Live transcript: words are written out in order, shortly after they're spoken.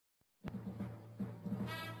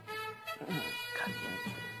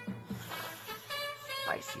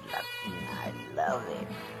Spicy Latina, I love it.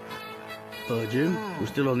 Jim, we're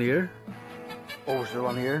still on the air? Oh, we're still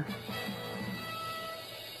on the air?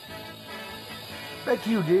 Back to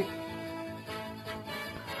you, Dick.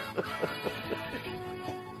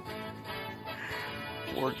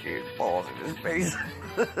 Working balls in his face.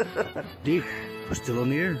 Dick, we're still on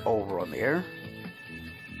the air? Oh, we're on the air?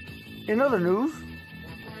 In other news,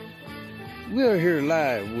 we are here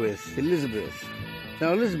live with Elizabeth.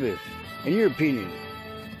 Now, Elizabeth, in your opinion,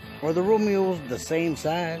 are the Romeos the same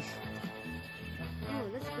size? Oh,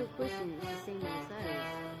 that's a good question. It's the same size.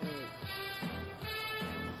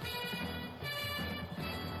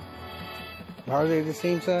 Are they the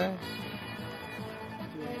same size?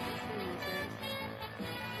 Yeah, it's the same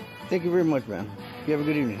size. Thank you very much, ma'am. You have a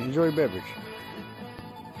good evening. Enjoy your beverage.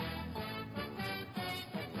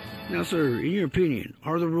 Now, sir, in your opinion,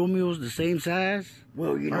 are the Romeos the same size?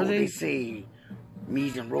 well, you know, Are they they? say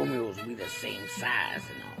me's and Romeo's we the same size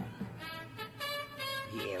and all.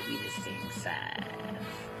 Yeah, we the same size.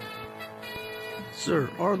 Sir,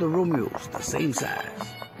 are the Romeos the same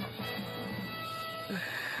size?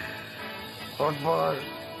 Hotbar,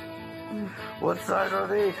 what size are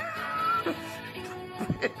they?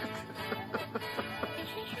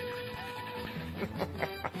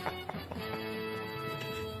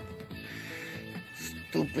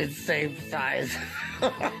 Stupid same size.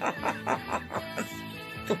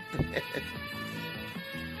 Stupid.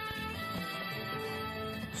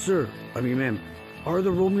 Sir, ma'am, are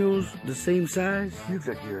the Romeos the same size? Looks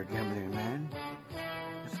like you're a gambling man,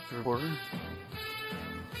 Mr. Reporter.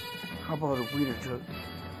 How about a wiener truck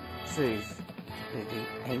says that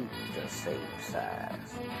they ain't the same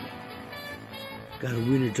size? Got a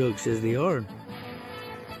winter truck says they are.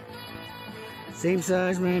 Same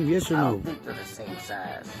size, ma'am? Yes or I no? don't think they're the same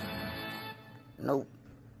size. Nope.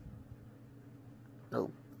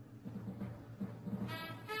 Nope.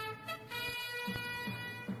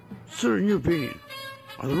 Sir, in your opinion,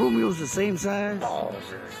 are the Romeos the same size? Balls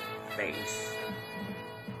in his face.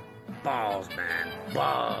 Balls, man.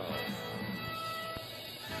 Balls.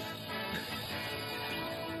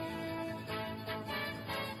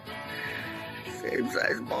 Same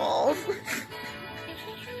size balls.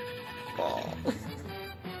 Balls.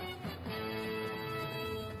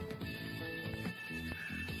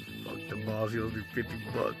 Fuck the balls, you owe me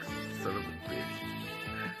 $50, son of a bitch.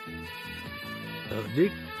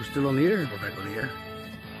 Dick, we're still on the air. We're back on the air.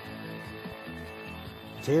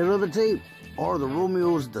 Tail of the tape. Are the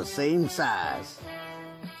Romeos the same size?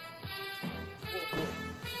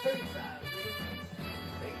 Same size.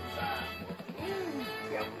 Same size.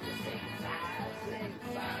 Yeah, we the same size. Same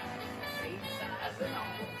size. Same size and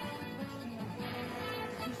all.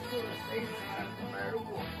 We still the same size no matter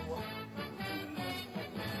what, boy.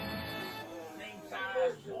 Same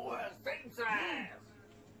size, boy. Same size.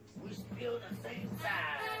 We still the same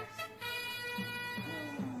size.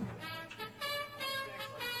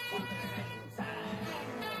 Same size.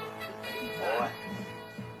 Boy.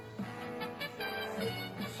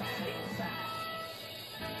 Same size.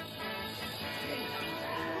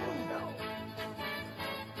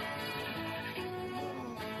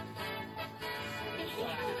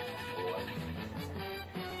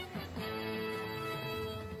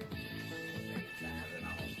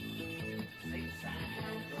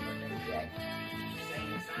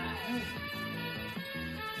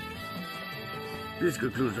 This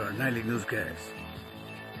concludes our nightly newscast.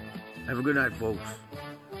 Have a good night, folks.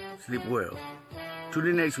 Sleep well. Tune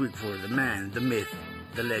in next week for the man, the myth,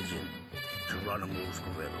 the legend, Geronimo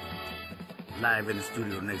Scovello. Live in the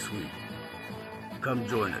studio next week. Come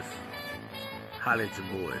join us. Holla at your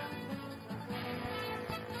boy.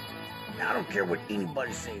 Now, I don't care what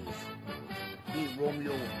anybody says. Me and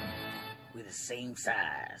Romeo, we're the same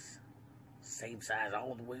size. Same size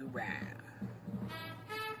all the way around.